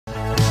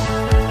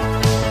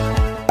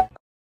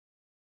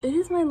It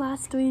is my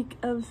last week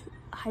of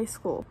high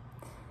school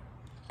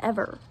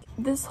ever.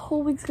 This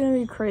whole week's gonna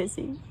be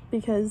crazy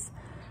because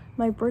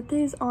my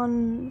birthday's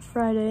on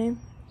Friday,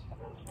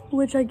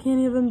 which I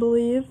can't even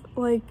believe.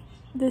 Like,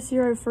 this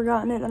year I've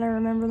forgotten it, then I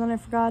remember, then I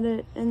forgot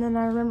it, and then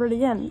I remembered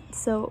again.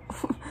 So,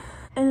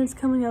 and it's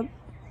coming up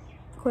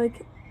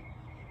quick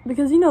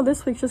because, you know,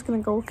 this week's just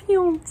gonna go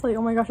phew. It's like,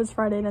 oh my gosh, it's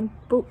Friday, then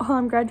boom, oh,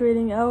 I'm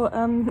graduating.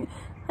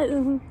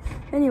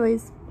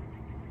 Anyways,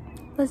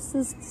 let's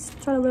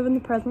just try to live in the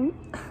present.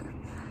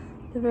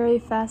 The very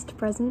fast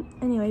present.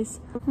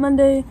 Anyways,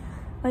 Monday,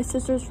 my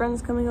sister's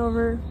friend's coming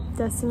over,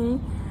 Destiny.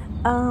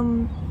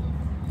 And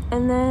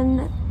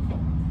then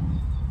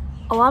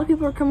a lot of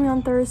people are coming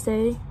on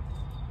Thursday,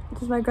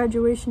 which is my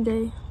graduation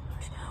day.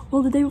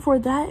 Well, the day before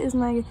that is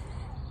my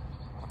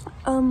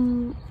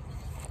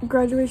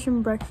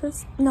graduation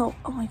breakfast. No,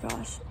 oh my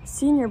gosh,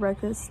 senior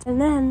breakfast. And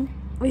then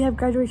we have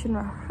graduation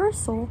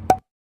rehearsal.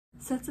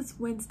 Since it's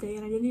Wednesday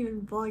and I didn't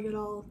even vlog at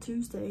all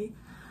Tuesday,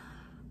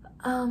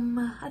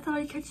 I thought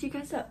I'd catch you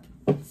guys up.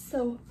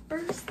 So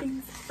first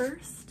things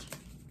first,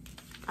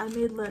 I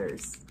made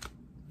letters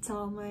to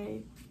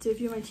a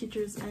few of my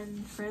teachers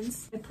and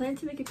friends. I plan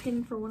to make a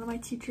painting for one of my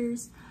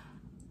teachers.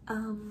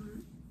 I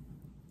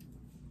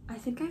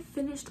think I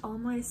finished all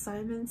my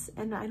assignments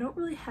and I don't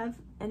really have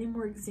any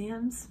more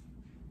exams,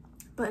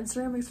 but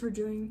Instagram makes for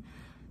doing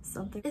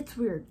something. It's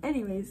weird.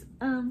 Anyways,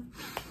 and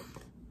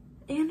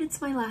it's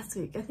my last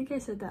week. I think I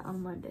said that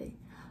on Monday.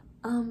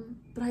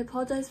 But I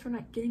apologize for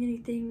not getting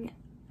anything.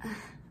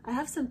 I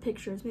have some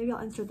pictures. Maybe I'll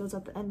insert those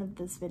at the end of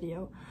this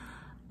video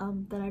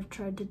that I've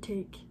tried to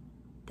take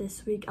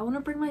this week. I want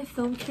to bring my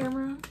film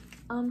camera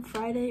on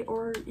Friday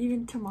or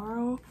even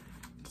tomorrow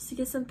just to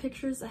get some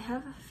pictures. I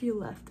have a few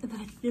left and then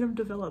I can get them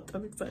developed.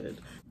 I'm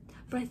excited.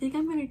 But I think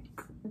I'm gonna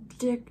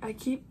I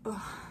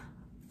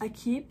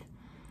keep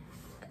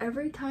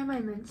every time I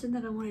mention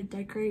that I want to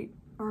decorate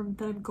or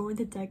that I'm going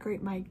to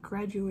decorate my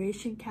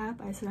graduation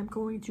cap, I said I'm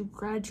going to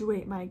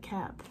graduate my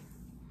cap.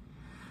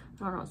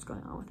 I don't know what's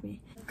going on with me.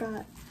 I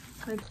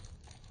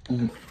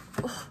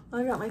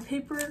got my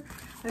paper,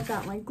 I've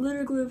got my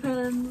glitter glue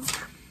pens,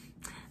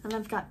 and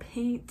I've got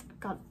paint, I've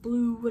got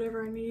blue,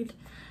 whatever I need.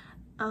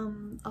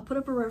 I'll put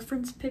up a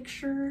reference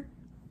picture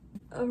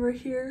over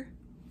here.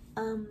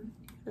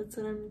 That's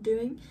what I'm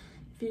doing,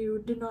 if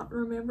you did not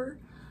remember,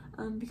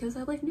 because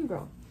I like New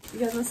Girl. You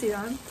guys want to see it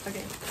on?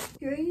 Okay,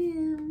 here I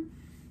am.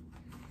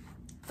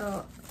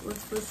 Oh,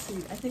 let's see.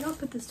 I think I'll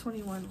put this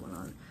 21 one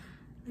on.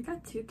 I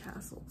got two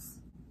tassels.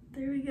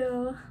 There we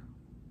go.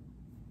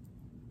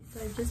 So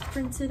I just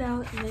printed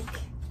out Nick,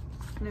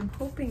 and I'm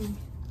hoping,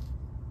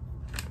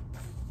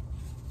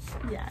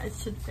 yeah, it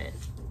should fit.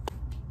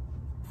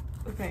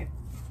 Okay.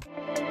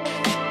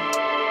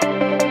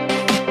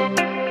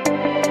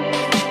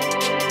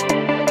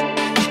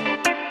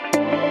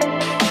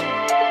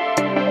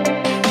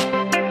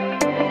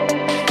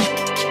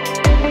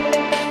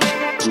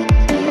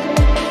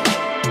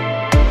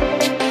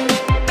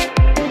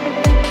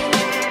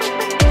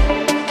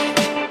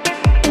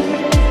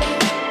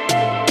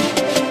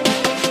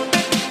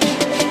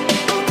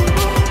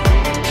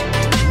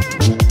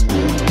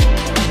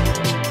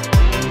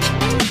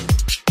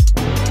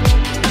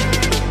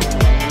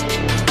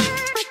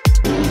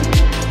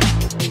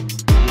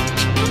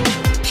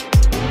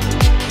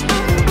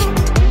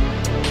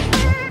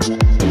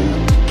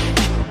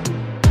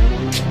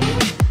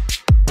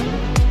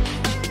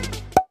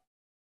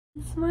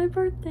 It's my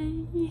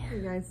birthday.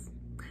 Hey guys,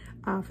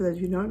 for those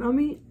of you who don't know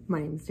me, my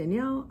name is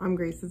Danielle. I'm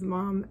Grace's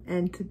mom,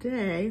 and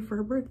today for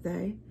her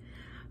birthday,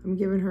 I'm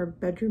giving her a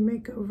bedroom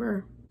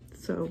makeover.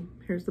 So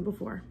here's the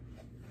before.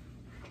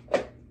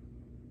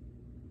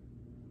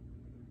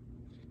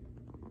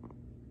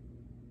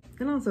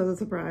 And also as a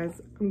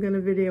surprise, I'm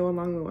gonna video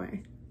along the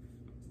way.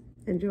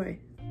 Enjoy.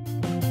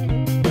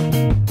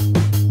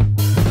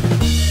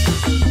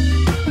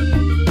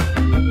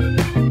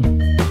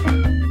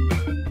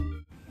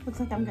 Looks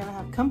like I'm gonna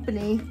have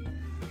company.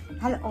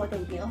 Hello, oh,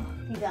 thank you.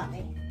 You got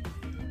me.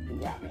 You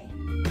got me.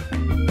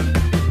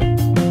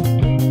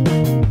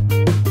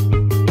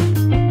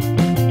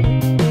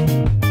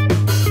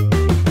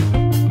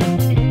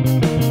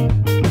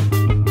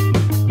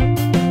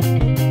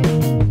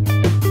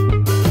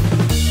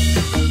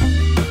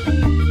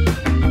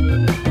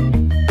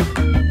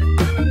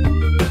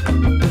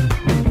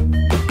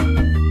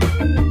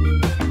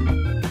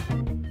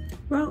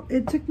 Well,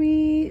 it took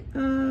me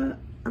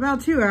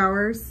about 2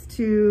 hours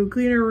to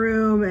clean her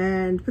room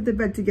and put the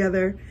bed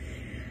together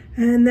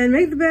and then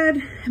make the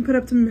bed and put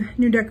up some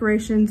new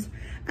decorations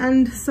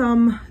and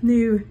some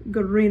new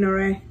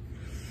greenery.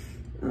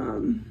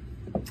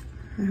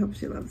 I hope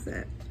she loves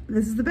it.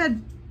 This is the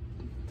bed.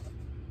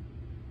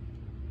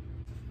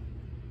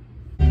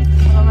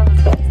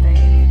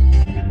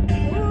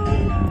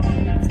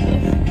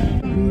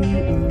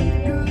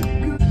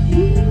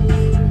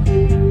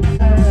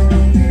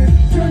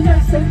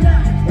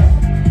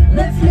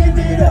 Let's live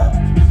it up.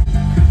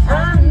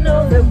 I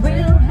know that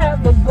we'll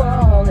have a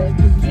ball if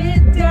we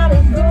get down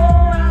and go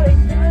out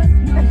and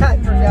dance. I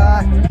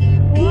forgot.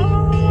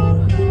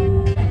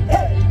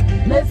 Hey.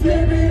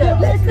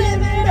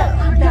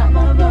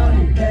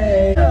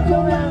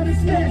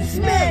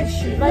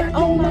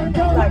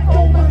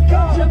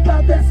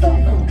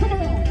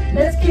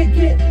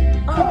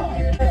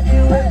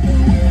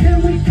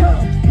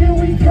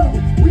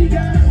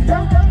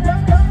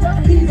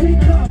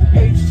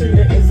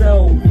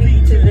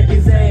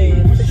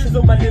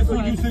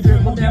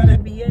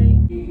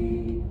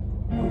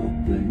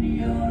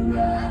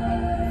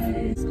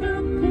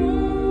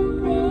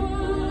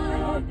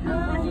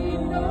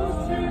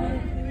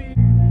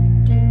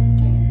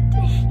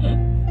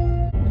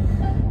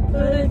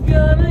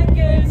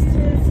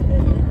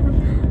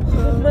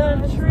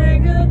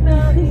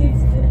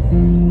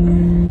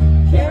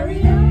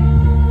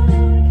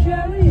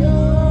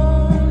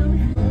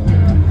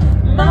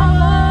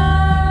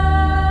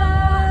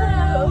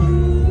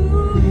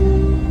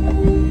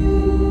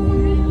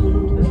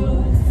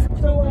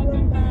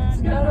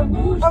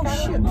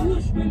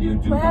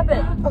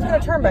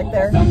 storm back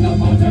there.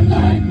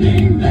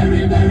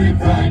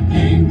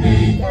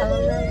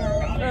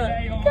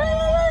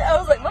 I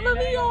was like, Mamma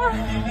Mia!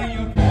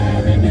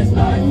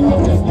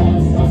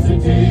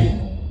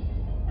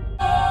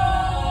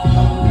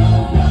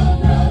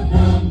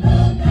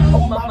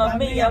 Oh, Mamma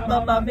Mia,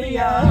 Mamma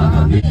Mia!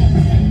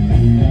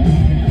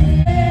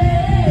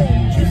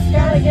 Just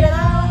gotta get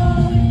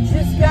out,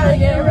 just gotta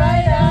get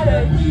right out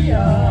of here.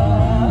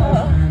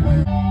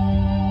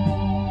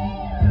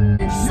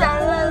 Sha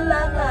la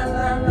la la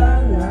la la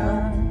la.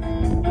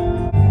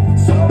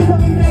 So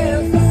come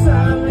dance the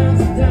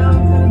silence down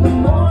through the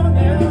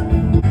morning.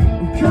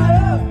 Cut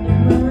up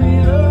in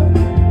Maria.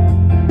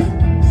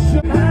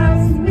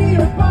 Pass me a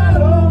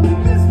bottle,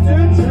 Mr.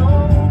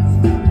 Jones.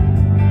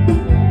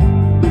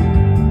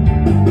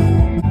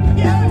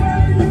 Yeah,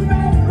 you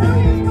know blue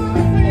is my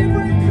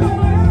favorite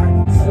color.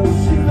 So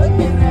she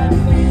looking at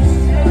me,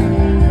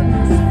 standing in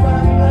the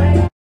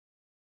spotlight.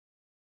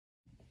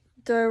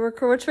 Do I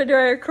record? Which way do I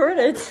record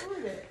it?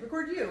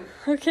 Record you.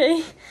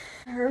 Okay.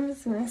 My room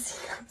is messy.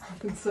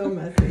 It's so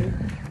messy.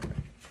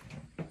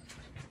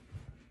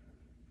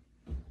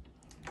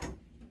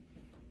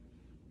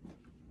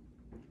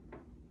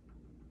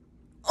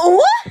 Oh,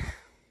 what?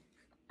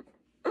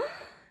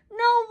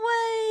 No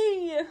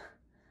way!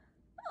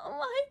 Oh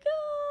my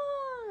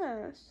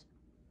gosh!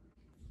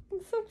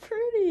 It's so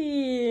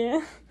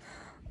pretty.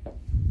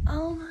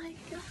 Oh my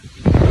god.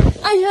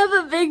 I have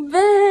a big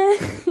bed.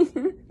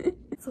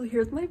 So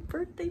here's my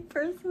birthday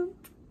present.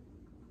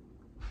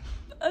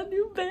 A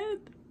new bed.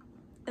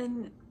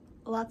 And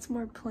lots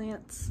more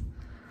plants.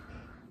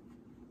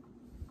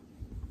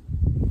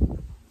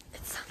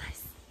 It's so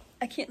nice.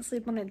 I can't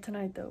sleep on it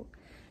tonight though,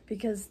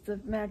 because the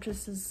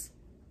mattress is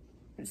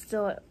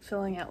still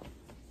filling out.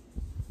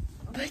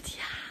 But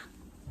yeah,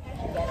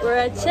 we're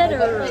at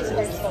Cheddar.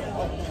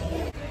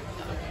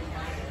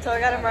 So I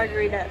got a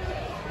margarita.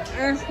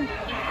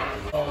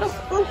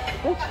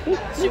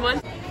 She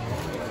wants.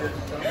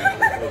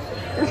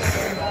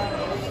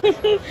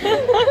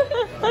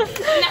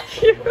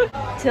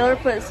 Taylor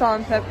put salt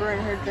and pepper in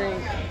her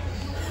drink.